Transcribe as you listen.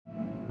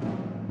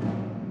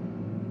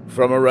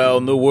from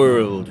around the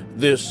world.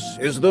 This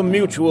is the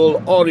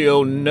Mutual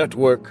Audio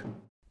Network.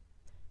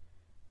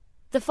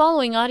 The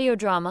following audio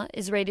drama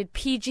is rated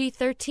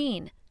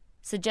PG-13,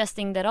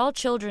 suggesting that all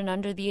children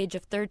under the age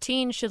of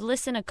 13 should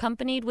listen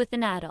accompanied with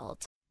an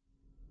adult.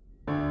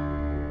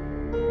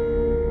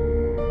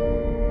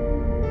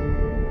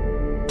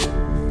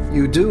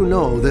 You do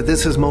know that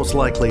this is most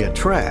likely a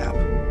trap.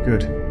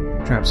 Good.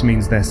 Traps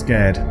means they're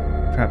scared.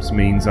 Traps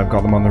means I've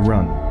got them on the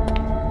run.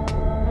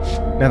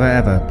 Never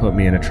ever put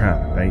me in a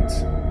trap,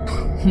 Bates.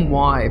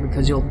 Why?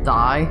 Because you'll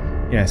die?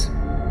 Yes.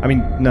 I mean,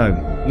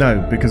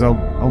 no, because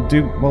I'll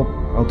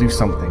do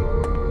something.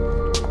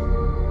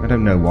 I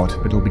don't know what,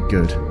 but it'll be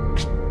good.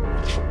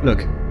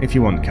 Look, if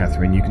you want,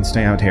 Catherine, you can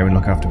stay out here and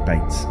look after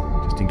Bates,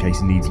 just in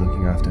case he needs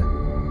looking after.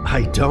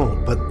 I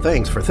don't, but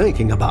thanks for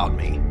thinking about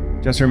me.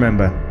 Just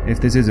remember, if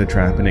this is a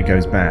trap and it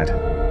goes bad,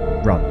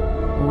 run.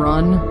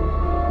 Run?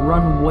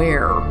 Run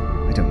where?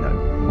 I don't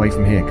know. Away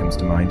from here comes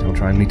to mind. I'll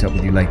try and meet up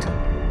with you later.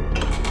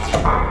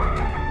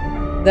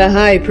 The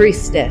High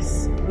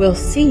Priestess will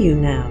see you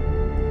now.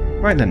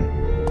 Right then.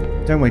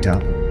 Don't wait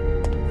up.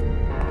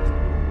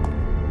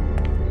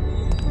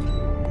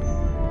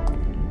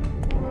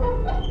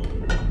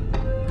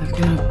 I've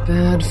got a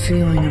bad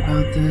feeling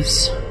about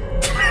this.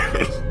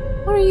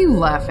 What are you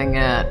laughing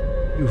at?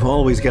 You've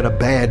always got a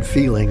bad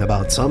feeling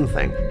about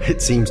something.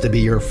 It seems to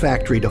be your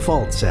factory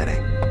default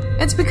setting.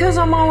 It's because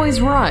I'm always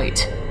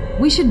right.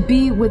 We should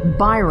be with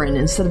Byron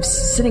instead of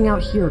sitting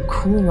out here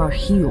cooling our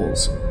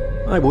heels.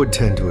 I would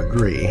tend to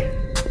agree.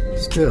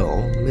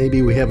 Still,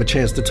 maybe we have a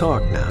chance to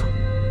talk now.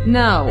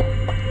 No.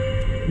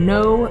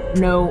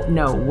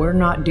 No, we're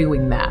not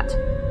doing that.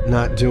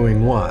 Not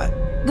doing what?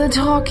 The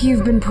talk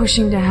you've been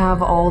pushing to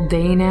have all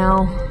day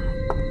now.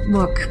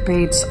 Look,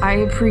 Bates, I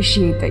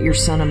appreciate that you're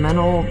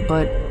sentimental,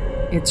 but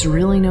it's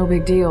really no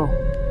big deal.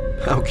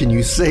 How can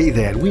you say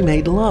that? We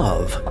made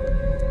love.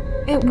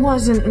 It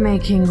wasn't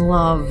making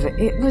love.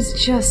 It was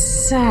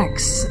just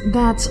sex.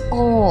 That's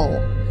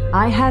all.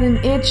 I had an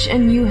itch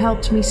and you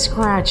helped me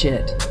scratch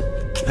it.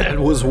 That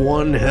was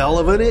one hell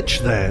of an itch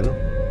then.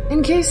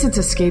 In case it's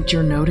escaped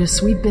your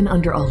notice, we've been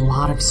under a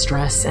lot of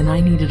stress and I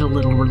needed a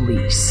little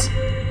release.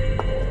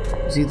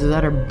 It's either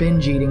that or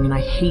binge eating, and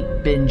I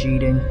hate binge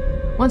eating.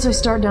 Once I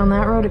start down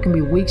that road, it can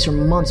be weeks or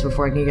months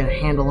before I can get a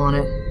handle on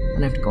it.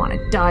 And I have to go on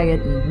a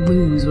diet and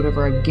lose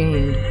whatever I've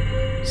gained.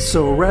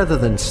 So rather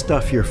than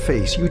stuff your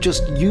face, you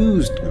just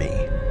used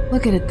me.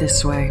 Look at it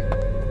this way.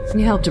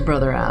 You helped a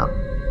brother out.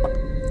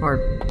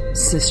 Or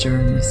sister,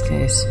 in this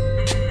case.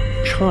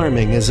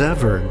 Charming as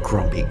ever,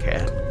 Grumpy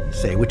Cat.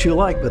 Say what you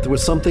like, but there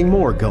was something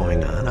more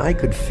going on. I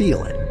could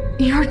feel it.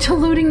 You're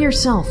deluding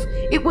yourself.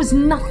 It was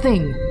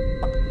nothing.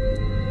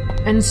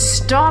 And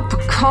stop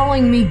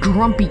calling me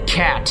Grumpy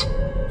Cat.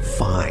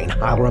 Fine,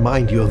 I'll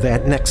remind you of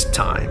that next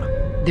time.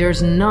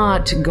 There's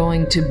not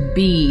going to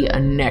be a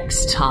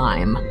next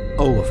time.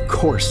 Oh, of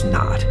course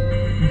not.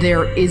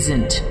 There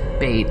isn't,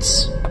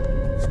 Bates.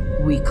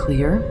 We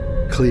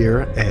clear?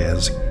 Clear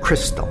as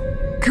crystal.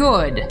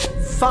 Good.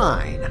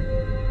 Fine.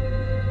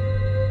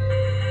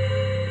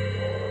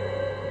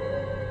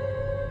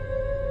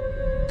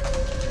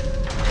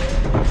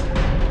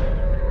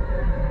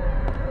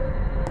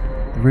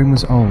 The room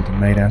was old and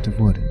made out of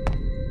wood,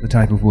 the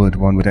type of wood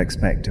one would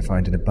expect to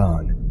find in a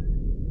barn.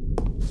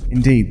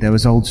 Indeed, there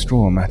was old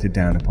straw matted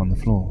down upon the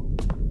floor,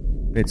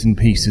 bits and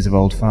pieces of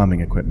old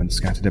farming equipment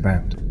scattered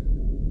about.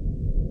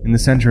 In the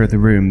center of the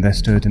room there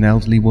stood an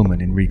elderly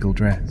woman in regal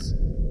dress.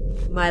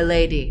 My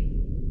lady,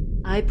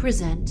 I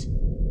present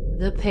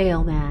the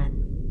Pale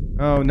Man.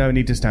 Oh, no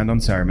need to stand on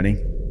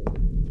ceremony.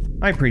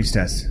 High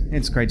Priestess,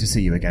 it's great to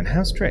see you again.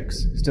 How's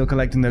Trix? Still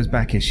collecting those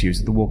back issues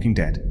of The Walking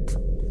Dead?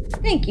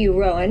 Thank you,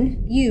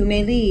 Rowan. You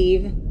may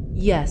leave.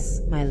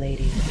 Yes, my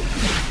lady.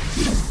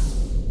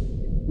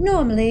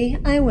 Normally,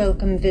 I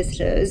welcome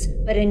visitors,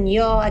 but in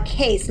your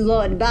case,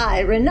 Lord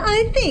Byron,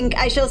 I think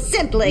I shall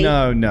simply...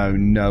 No,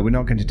 we're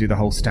not going to do the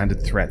whole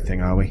standard threat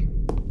thing, are we?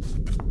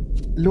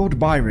 Lord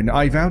Byron,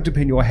 I vowed to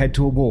pin your head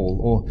to a wall,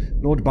 or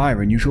Lord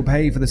Byron, you shall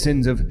pay for the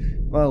sins of,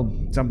 well,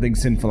 something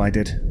sinful I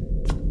did.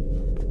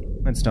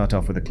 Let's start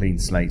off with a clean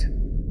slate.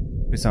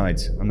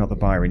 Besides, I'm not the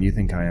Byron you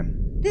think I am.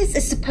 This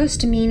is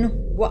supposed to mean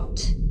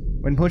what?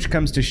 When push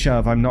comes to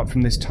shove, I'm not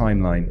from this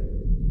timeline.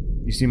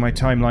 You see, my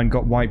timeline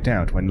got wiped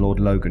out when Lord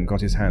Logan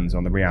got his hands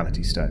on the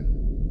Reality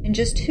Stone. And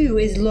just who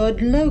is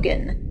Lord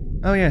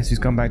Logan? Oh yes, he's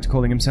gone back to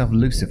calling himself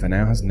Lucifer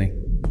now, hasn't he?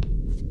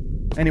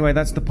 Anyway,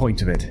 that's the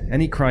point of it.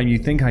 Any crime you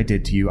think I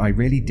did to you, I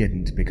really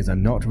didn't, because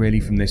I'm not really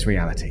from this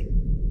reality.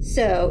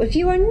 So, if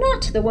you are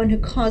not the one who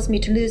caused me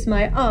to lose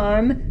my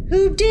arm,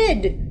 who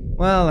did?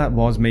 Well, that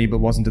was me, but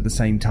wasn't at the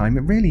same time.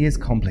 It really is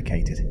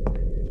complicated.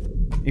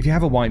 If you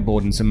have a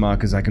whiteboard and some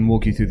markers, I can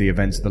walk you through the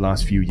events of the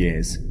last few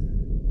years.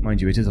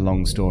 Mind you, it is a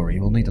long story.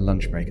 We'll need a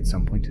lunch break at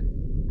some point.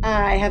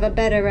 I have a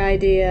better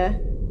idea.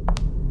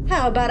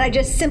 How about I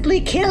just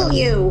simply kill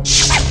you?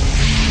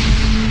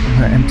 From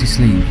her empty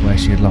sleeve, where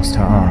she had lost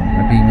her arm,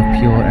 a beam of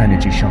pure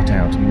energy shot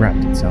out and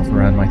wrapped itself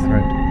around my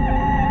throat.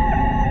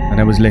 And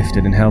I was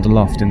lifted and held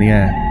aloft in the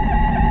air.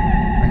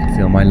 I could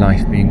feel my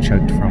life being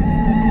choked from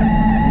me.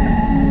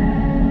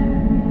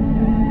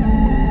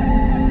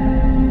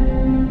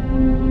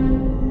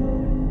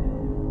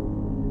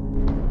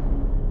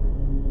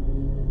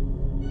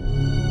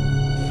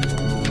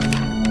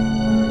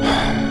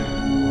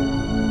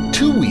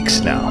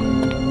 weeks now.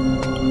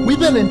 We've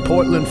been in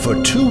Portland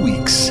for 2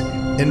 weeks,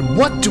 and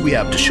what do we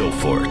have to show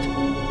for it?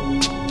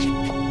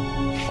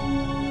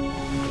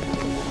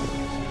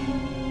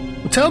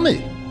 Tell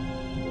me.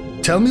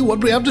 Tell me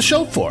what we have to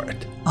show for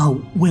it.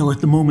 Oh, well,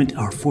 at the moment,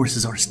 our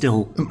forces are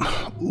still...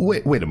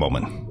 Wait a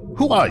moment.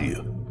 Who are you?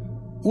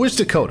 Where's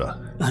Dakota?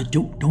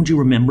 Don't you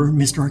remember,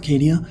 Mr.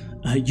 Arcadia?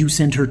 You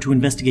sent her to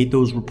investigate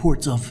those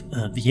reports of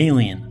the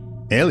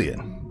alien. Alien?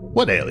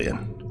 What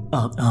alien?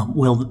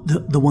 Well,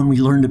 the one we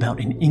learned about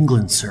in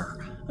England, sir.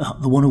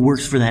 The one who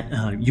works for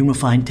that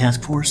unified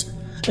task force.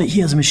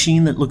 He has a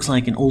machine that looks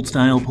like an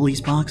old-style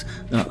police box,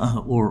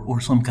 or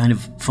some kind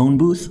of phone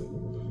booth.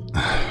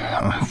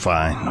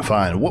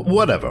 Fine.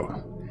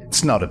 Whatever.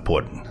 It's not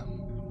important.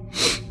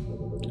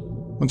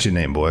 What's your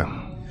name, boy?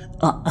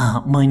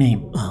 My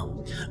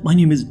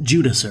name is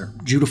Judah, sir.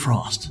 Judah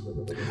Frost.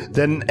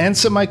 Then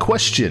answer my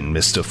question,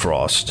 Mr.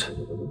 Frost.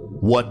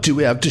 What do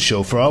we have to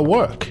show for our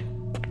work?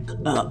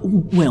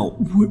 Well,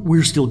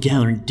 we're still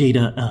gathering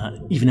data,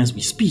 even as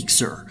we speak,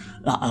 sir.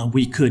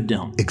 We could,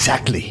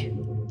 Exactly.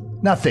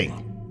 Nothing.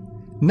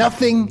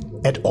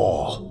 Nothing at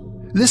all.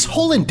 This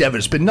whole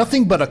endeavor's been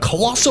nothing but a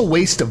colossal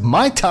waste of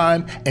my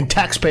time and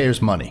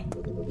taxpayers' money.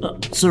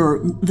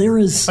 Sir, there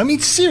is... I mean,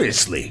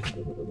 seriously.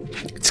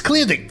 It's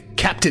clear that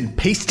Captain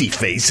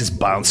Pastyface has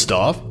bounced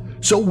off,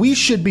 so we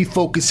should be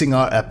focusing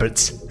our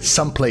efforts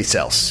someplace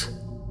else.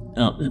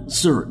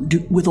 Sir,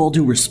 with all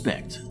due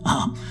respect,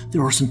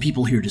 there are some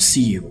people here to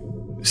see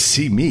you.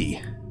 See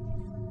me?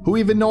 Who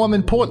even know I'm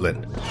in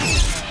Portland?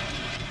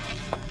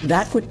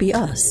 That would be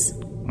us.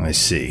 I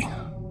see.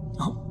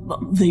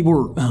 They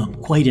were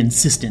quite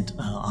insistent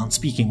on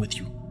speaking with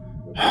you.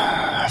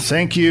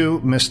 Thank you,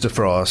 Mr.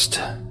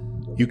 Frost.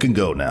 You can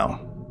go now.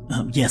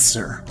 Yes,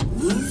 sir.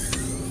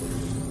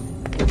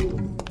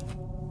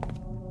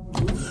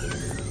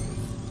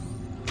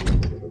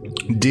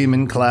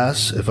 Demon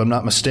class, if I'm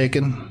not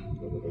mistaken,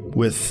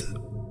 with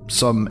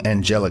some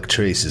angelic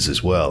traces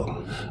as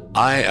well.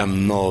 I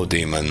am no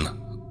demon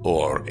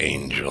or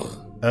angel.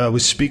 I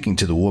was speaking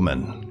to the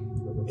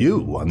woman.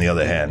 You, on the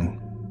other hand,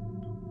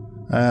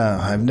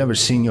 I've never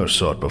seen your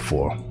sort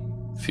before.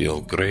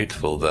 Feel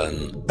grateful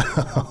then.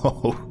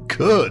 Oh,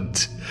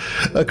 good.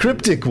 A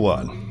cryptic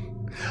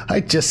one. I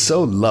just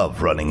so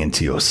love running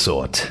into your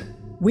sort.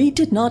 We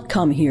did not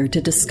come here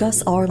to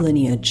discuss our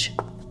lineage.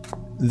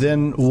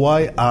 Then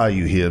why are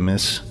you here,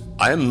 miss?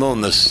 I am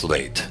known as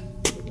Slate.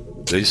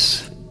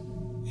 This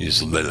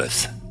is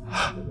Lilith.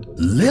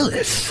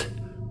 Lilith?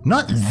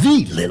 Not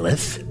the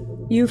Lilith?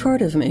 You've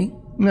heard of me?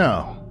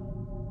 No.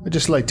 I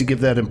just like to give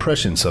that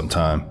impression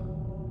sometime.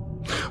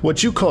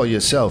 What you call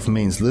yourself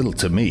means little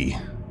to me.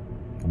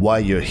 Why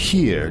you're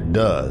here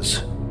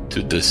does.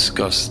 To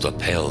discuss the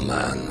Pale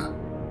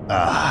Man.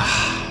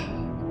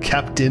 Ah,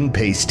 Captain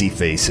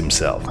Pastyface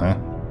himself, huh?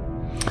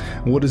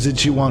 What is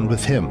it you want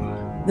with him?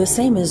 The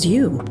same as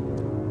you.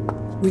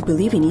 We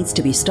believe he needs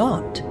to be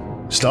stopped.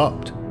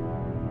 Stopped?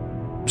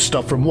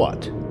 Stopped from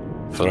what?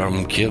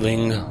 From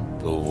killing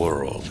the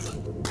world.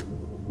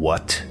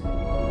 What?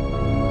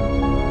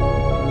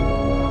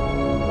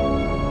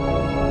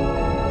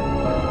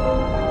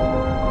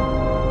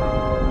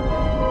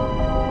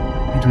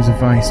 It was a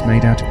vice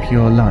made out of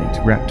pure light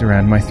wrapped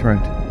around my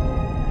throat.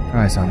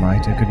 Try as I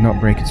might, I could not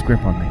break its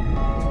grip on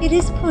me. It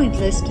is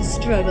pointless to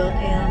struggle,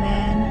 Pale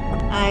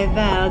Man. I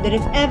vowed that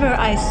if ever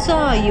I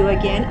saw you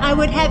again, I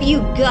would have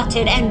you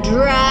gutted and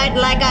dried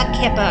like a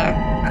kipper.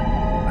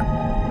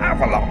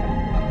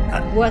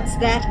 Avalon! What's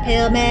that,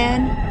 Pale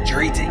Man?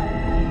 Treaty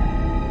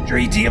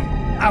of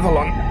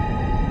Avalon.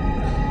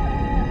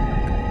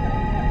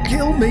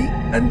 Kill me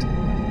and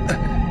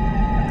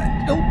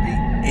you'll be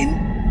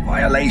in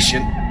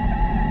violation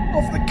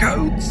of the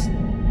codes.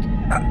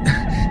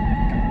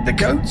 The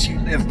codes you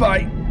live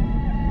by.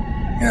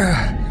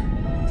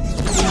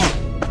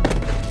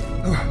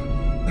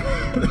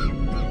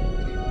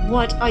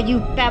 What are you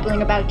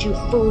babbling about, you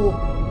fool?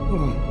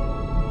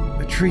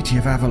 The Treaty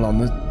of Avalon,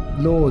 the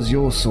laws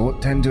your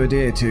sort tend to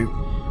adhere to.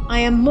 I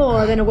am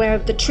more than aware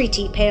of the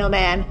treaty, Pale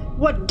Man.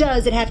 What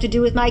does it have to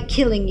do with my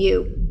killing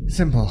you?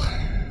 Simple.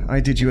 I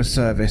did you a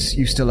service.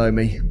 You still owe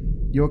me.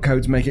 Your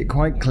codes make it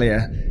quite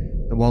clear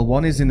that while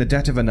one is in the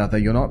debt of another,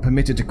 you're not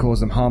permitted to cause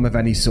them harm of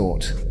any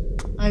sort.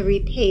 I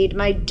repaid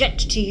my debt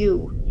to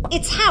you.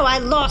 It's how I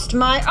lost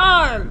my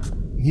arm!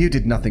 You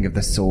did nothing of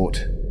the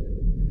sort.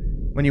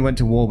 When you went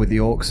to war with the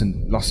Orcs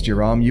and lost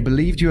your arm, you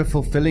believed you were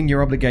fulfilling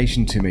your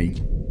obligation to me.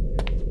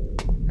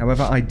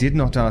 However, I did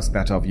not ask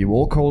that of you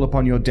or call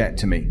upon your debt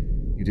to me.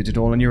 You did it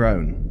all on your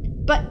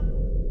own. But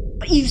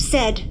you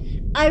said...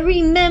 I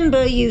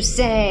remember you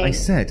saying... I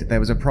said there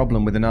was a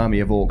problem with an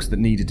army of Orcs that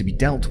needed to be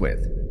dealt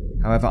with.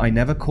 However, I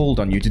never called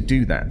on you to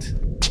do that.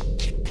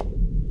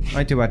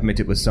 I do admit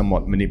it was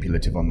somewhat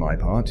manipulative on my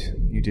part.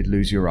 You did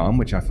lose your arm,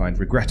 which I find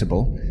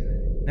regrettable.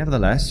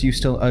 Nevertheless, you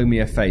still owe me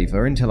a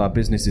favor. Until our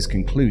business is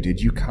concluded,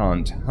 you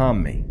can't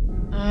harm me.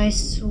 I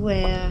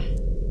swear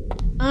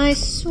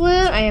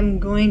I am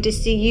going to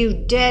see you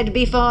dead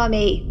before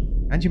me.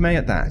 And you may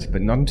at that,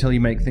 but not until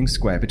you make things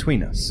square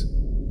between us.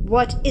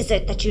 What is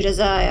it that you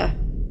desire?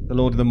 the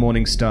Lord of the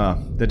Morning Star,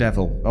 the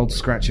Devil, Old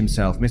Scratch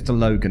himself, Mr.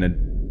 Logan,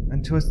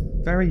 and to a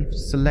very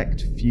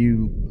select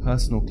few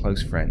personal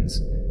close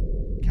friends,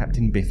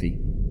 Captain Biffy.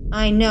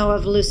 I know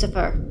of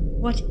Lucifer.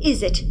 What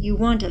is it you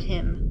want of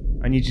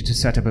him? I need you to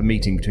set up a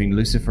meeting between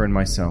Lucifer and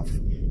myself.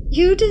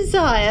 You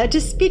desire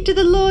to speak to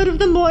the Lord of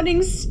the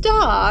Morning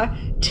Star?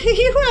 Do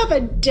you have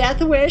a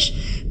death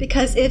wish?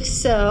 Because if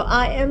so,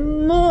 I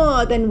am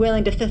more than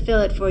willing to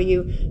fulfill it for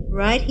you,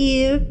 right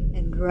here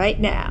and right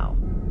now.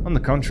 On the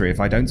contrary,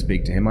 if I don't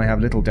speak to him, I have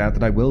little doubt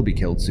that I will be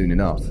killed soon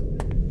enough.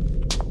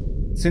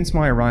 Since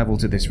my arrival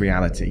to this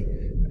reality...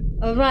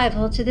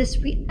 Arrival to this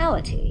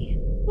reality?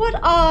 What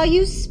are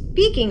you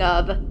speaking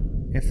of?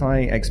 If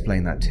I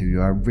explain that to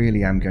you, I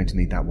really am going to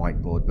need that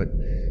whiteboard, but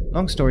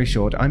long story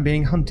short, I'm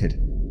being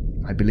hunted.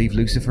 I believe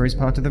Lucifer is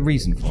part of the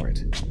reason for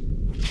it.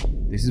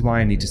 This is why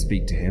I need to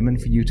speak to him and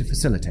for you to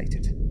facilitate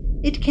it.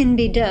 It can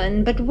be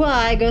done, but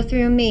why go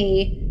through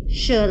me?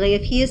 Surely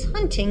if he is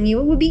hunting you,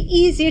 it would be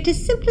easier to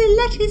simply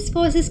let his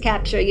forces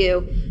capture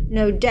you.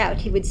 No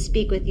doubt he would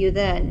speak with you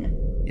then.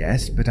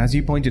 Yes, but as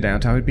you pointed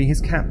out, I would be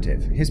his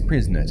captive, his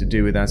prisoner, to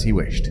do with as he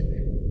wished.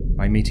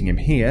 By meeting him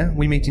here,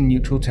 we meet in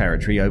neutral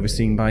territory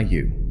overseen by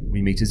you.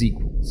 We meet as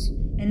equals.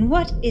 And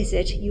what is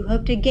it you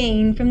hope to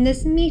gain from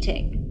this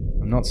meeting?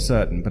 I'm not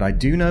certain, but I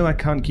do know I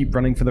can't keep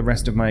running for the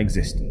rest of my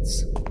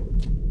existence.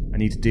 I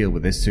need to deal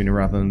with this sooner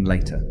rather than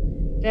later.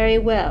 Very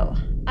well.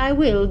 I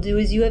will do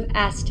as you have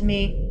asked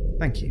me.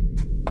 Thank you.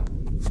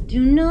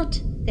 Do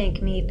not thank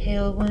me,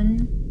 Pale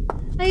One.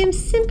 I am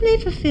simply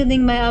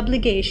fulfilling my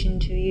obligation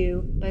to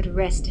you, but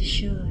rest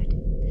assured,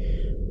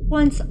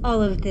 once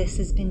all of this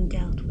has been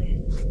dealt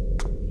with,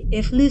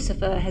 if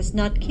Lucifer has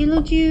not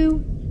killed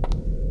you,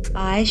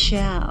 I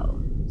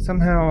shall.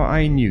 Somehow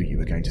I knew you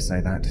were going to say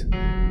that.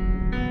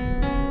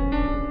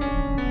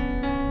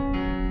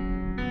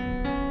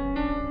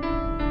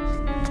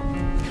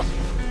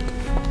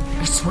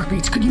 I swear,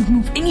 Bates, could you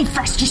move any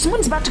faster?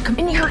 Someone's about to come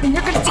in here and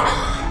you're gonna see...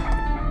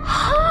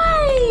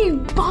 Hi,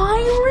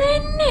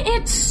 Byron!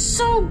 It's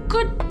so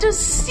good to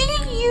see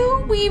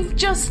you. We've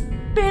just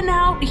been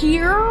out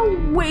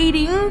here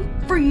waiting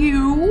for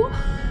you.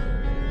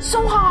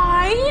 So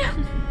hi.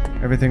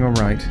 Everything all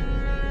right?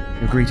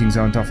 Your greetings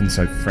aren't often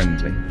so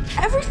friendly.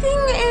 Everything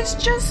is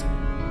just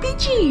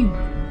peachy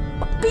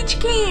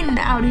keen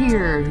out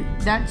here.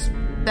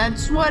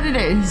 That's what it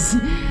is.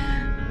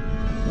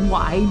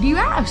 Why do you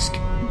ask?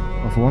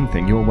 Well, for one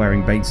thing, you're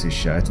wearing Bates's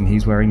shirt and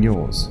he's wearing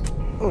yours.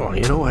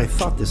 Oh, I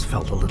thought this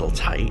felt a little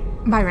tight.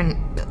 Byron,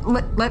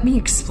 let me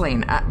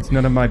explain. It's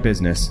none of my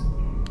business.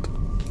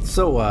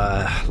 So,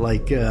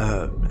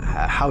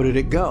 how did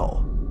it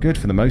go? Good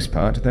for the most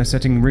part. They're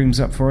setting rooms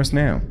up for us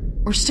now.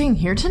 We're staying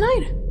here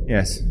tonight?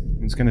 Yes,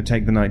 it's going to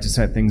take the night to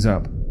set things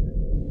up.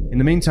 In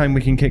the meantime,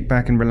 we can kick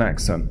back and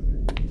relax some.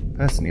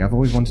 Personally, I've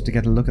always wanted to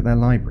get a look at their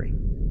library.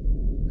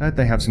 Heard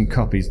they have some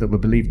copies that were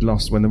believed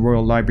lost when the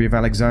Royal Library of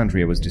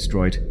Alexandria was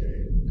destroyed.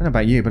 Don't know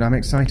about you, but I'm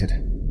excited.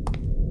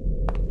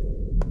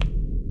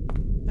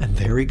 And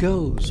there he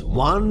goes,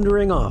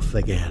 wandering off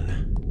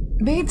again.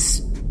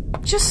 Bates,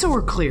 just so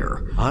we're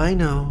clear. I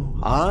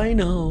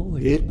know.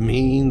 It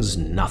means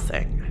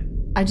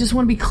nothing. I just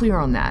want to be clear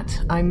on that.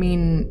 I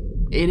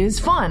mean, it is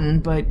fun,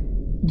 but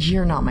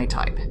you're not my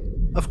type.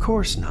 Of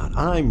course not.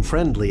 I'm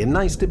friendly and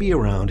nice to be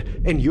around,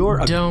 and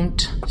you're a...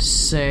 Don't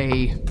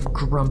say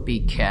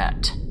grumpy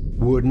cat.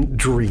 Wouldn't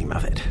dream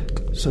of it.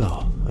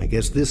 So, I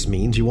guess this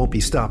means you won't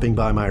be stopping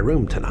by my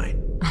room tonight.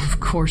 Of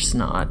course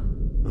not.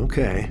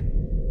 Okay.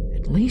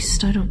 At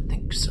least I don't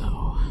think so.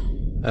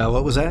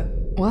 What was that?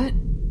 What?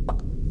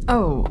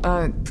 Oh,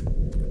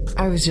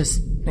 I was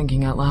just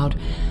thinking out loud.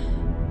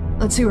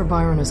 Let's see where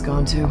Byron has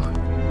gone to.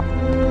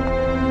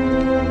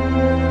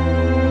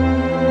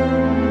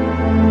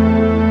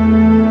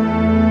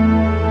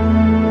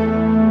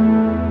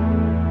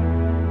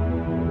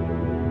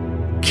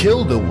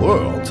 Kill the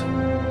world?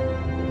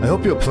 I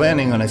hope you're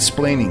planning on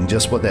explaining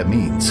just what that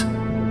means.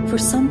 For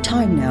some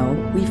time now,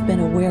 we've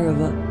been aware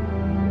of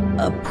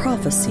a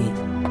prophecy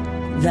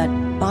that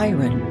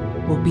Byron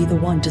will be the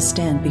one to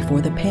stand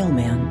before the Pale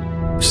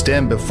Man.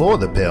 Stand before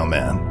the Pale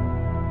Man?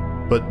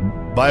 But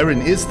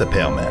Byron is the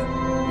Pale Man.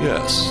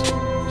 Yes,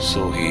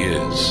 so he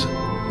is.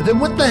 Then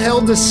what the hell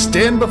does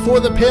stand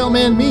before the Pale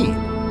Man mean?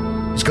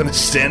 He's gonna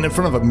stand in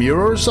front of a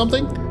mirror or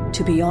something?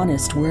 To be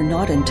honest, we're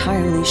not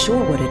entirely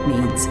sure what it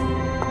means.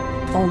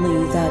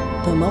 Only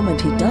that the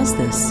moment he does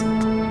this,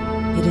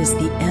 it is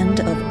the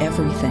end of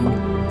everything.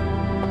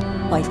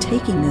 By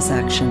taking this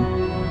action,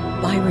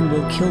 Byron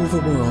will kill the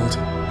world.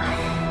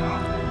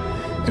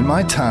 In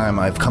my time,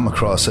 I've come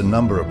across a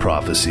number of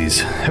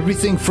prophecies.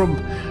 Everything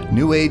from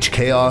New Age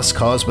chaos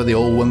caused by the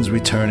old ones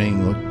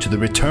returning, to the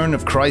return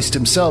of Christ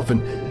himself,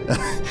 and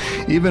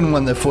even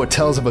one that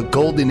foretells of a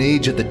golden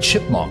age of the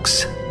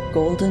chipmunks.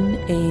 Golden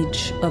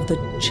age of the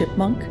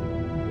chipmunk?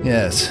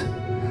 Yes.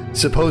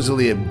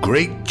 Supposedly a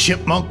great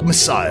chipmunk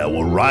messiah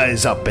will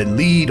rise up and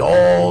lead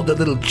all the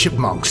little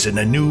chipmunks in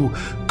a new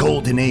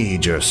golden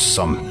age or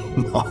some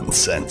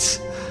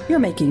nonsense. You're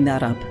making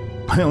that up.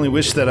 I only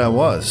wish that I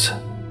was.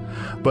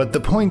 But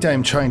the point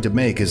I'm trying to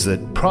make is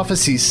that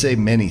prophecies say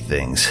many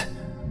things.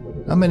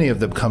 Not many of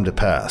them come to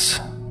pass.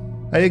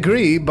 I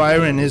agree,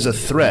 Byron is a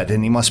threat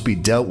and he must be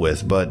dealt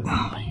with, but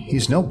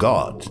he's no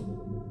god.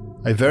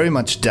 I very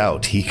much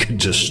doubt he could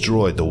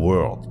destroy the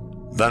world.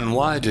 Then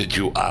why did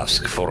you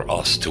ask for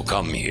us to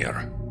come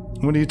here?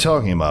 What are you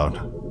talking about?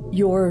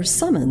 Your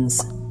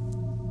summons.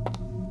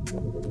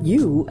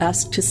 You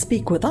asked to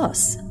speak with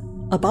us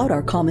about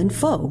our common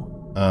foe.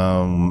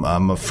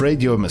 I'm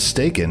afraid you're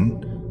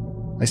mistaken.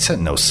 I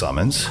sent no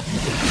summons.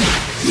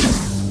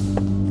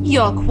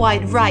 You're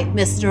quite right,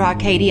 Mr.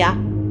 Arcadia.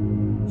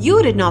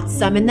 You did not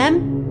summon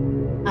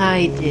them.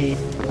 I did.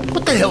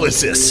 What the hell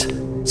is this?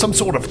 Some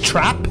sort of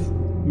trap?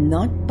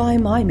 Not by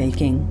my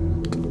making.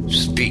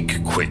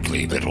 Speak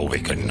quickly, little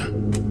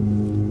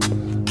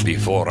Wiccan,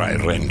 before I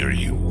render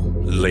you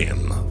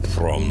limb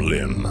from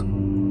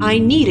limb. I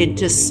needed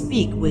to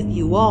speak with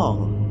you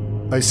all.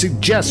 I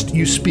suggest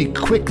you speak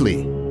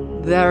quickly.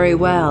 Very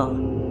well.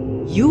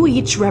 You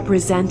each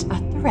represent a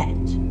threat.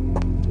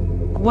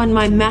 One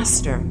my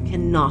master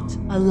cannot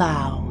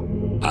allow.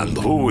 And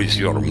who is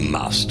your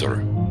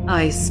master?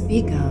 I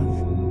speak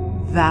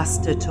of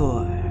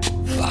Vastator.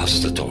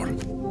 Vastator?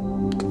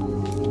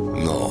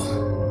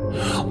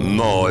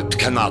 No, it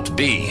cannot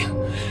be.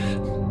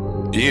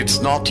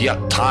 It's not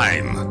yet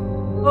time.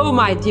 Oh,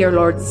 my dear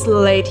Lord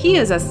Slate, he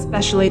is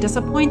especially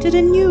disappointed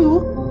in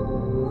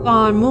you.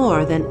 Far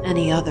more than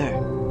any other.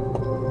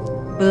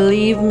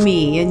 Believe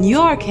me, in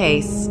your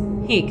case,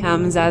 he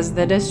comes as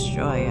the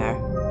destroyer.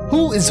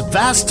 Who is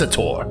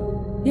Vastator?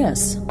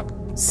 Yes,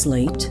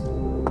 Slate.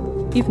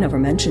 You've never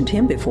mentioned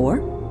him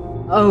before.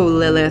 Oh,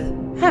 Lilith,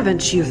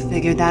 haven't you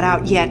figured that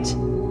out yet?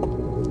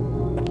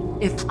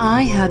 If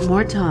I had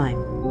more time,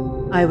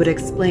 I would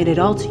explain it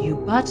all to you,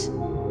 but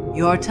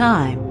your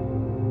time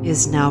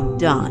is now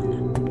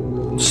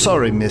done.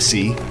 Sorry,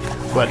 Missy,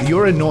 but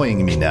you're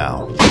annoying me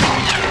now.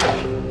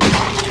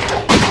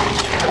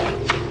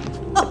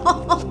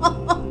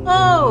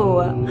 Oh!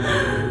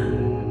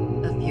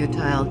 A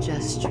futile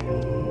gesture.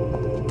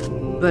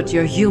 But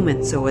you're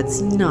human, so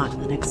it's not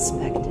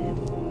unexpected.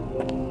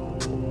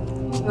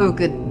 Oh,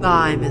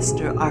 goodbye,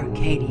 Mr.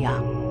 Arcadia.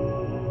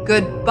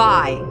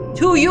 Goodbye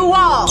to you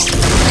all!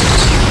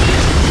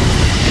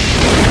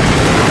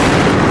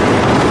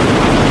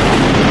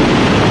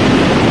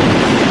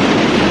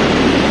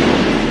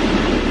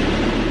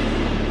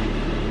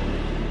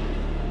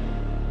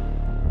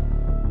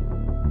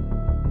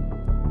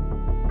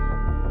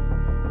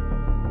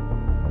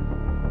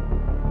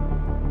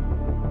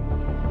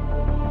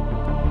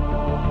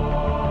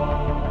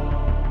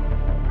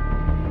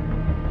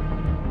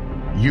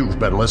 You've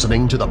been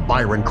listening to the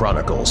Byron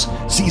Chronicles,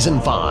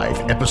 Season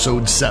 5,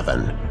 Episode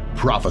 7,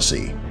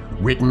 Prophecy,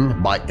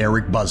 written by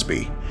Eric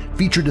Busby.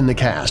 Featured in the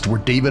cast were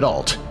David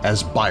Alt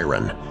as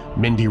Byron,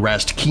 Mindy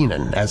Rast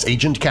Keenan as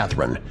Agent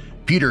Catherine,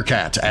 Peter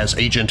Cat as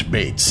Agent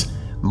Bates,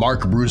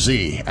 Mark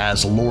Bruzy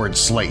as Lord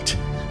Slate,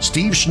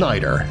 Steve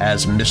Schneider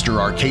as Mr.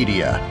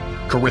 Arcadia,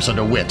 Carissa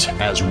DeWitt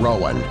as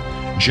Rowan,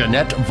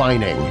 Jeanette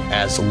Vining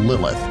as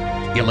Lilith,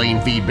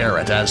 Elaine V.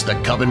 Barrett as the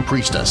Coven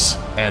Priestess,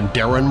 and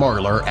Darren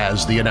Marlar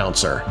as the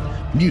announcer.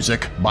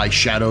 Music by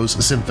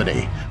Shadows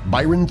Symphony.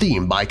 Byron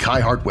theme by Kai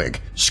Hartwig.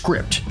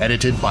 Script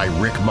edited by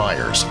Rick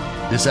Myers.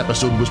 This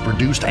episode was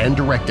produced and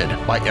directed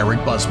by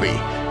Eric Busby.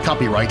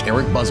 Copyright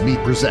Eric Busby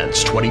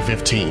Presents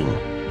 2015.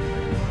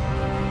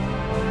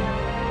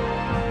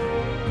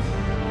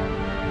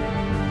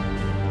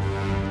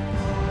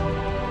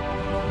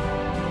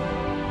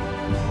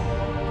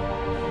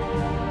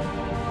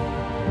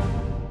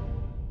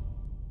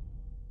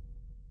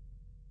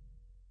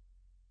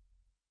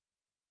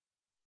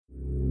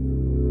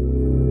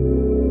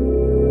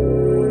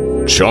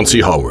 Chauncey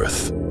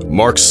Haworth,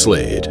 Mark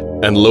Slade,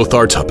 and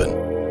Lothar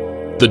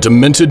Tuppen, the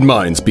demented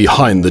minds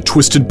behind the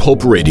Twisted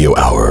Pulp Radio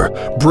Hour,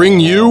 bring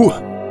you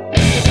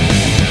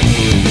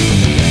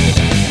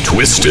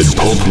Twisted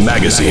Pulp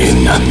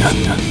Magazine.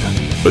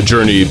 A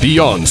journey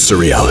beyond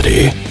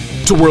surreality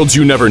to worlds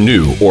you never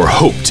knew or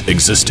hoped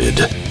existed.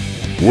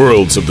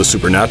 Worlds of the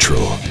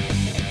supernatural.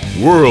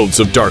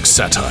 Worlds of dark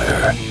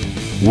satire.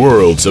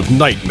 Worlds of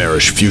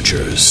nightmarish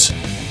futures.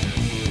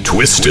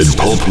 Twisted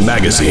Pulp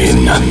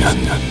Magazine.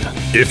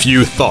 If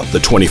you thought the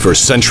 21st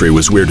century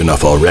was weird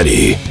enough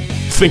already,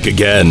 think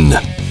again.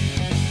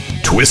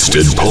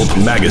 Twisted Pulp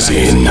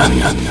Magazine.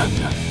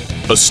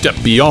 A step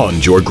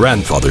beyond your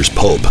grandfather's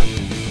pulp.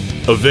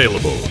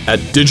 Available at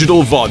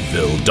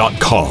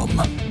digitalvaudeville.com.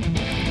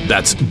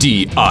 That's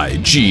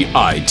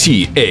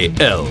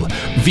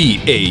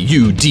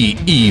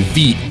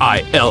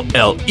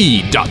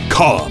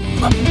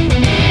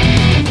digitalvaudeville.com.